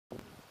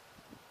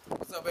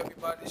What's up,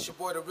 everybody? It's your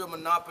boy, The Real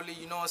Monopoly,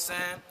 you know what I'm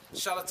saying?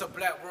 Shout out to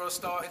Black World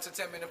Star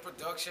Entertainment and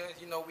Productions.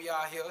 You know we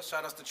out here.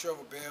 Shout out to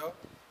Trevor Bell.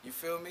 You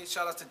feel me?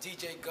 Shout out to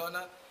DJ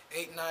Gunner,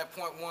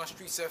 89.1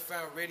 Streets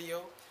FM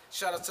Radio.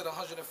 Shout out to the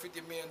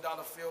 $150 million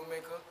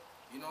filmmaker.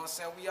 You know what I'm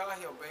saying? We out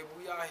here, baby.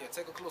 We out here.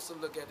 Take a closer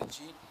look at the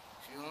G.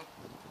 You know?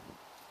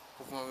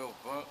 Put one real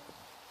bump.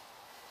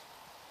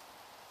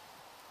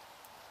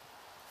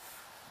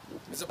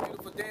 It's a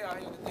beautiful day out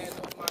here today in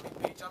North Miami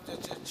Beach. I'm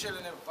just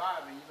chilling and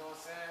vibing, you know what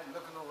I'm saying?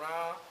 Looking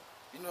around.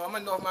 You know, I'm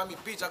in North Miami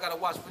Beach. I gotta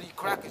watch for these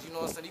crackers, you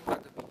know what I'm saying? These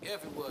crackers be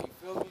everywhere, you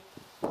feel me?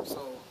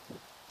 So,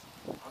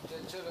 I'm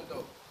just chilling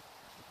though,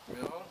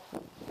 you know?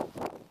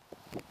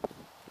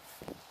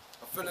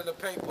 I'm feeling the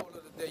paint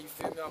polar today, you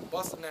feel me? I'm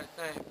busting that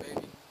thing,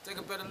 baby. Take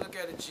a better look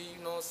at it, G,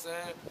 you know what I'm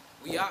saying?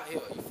 We out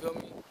here, you feel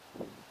me?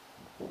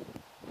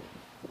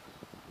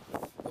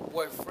 Your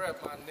boy Fred,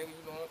 my nigga,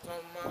 you know what I'm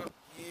talking about?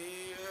 Yeah,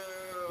 you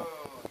know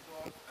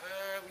what I'm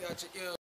saying? We out your ear.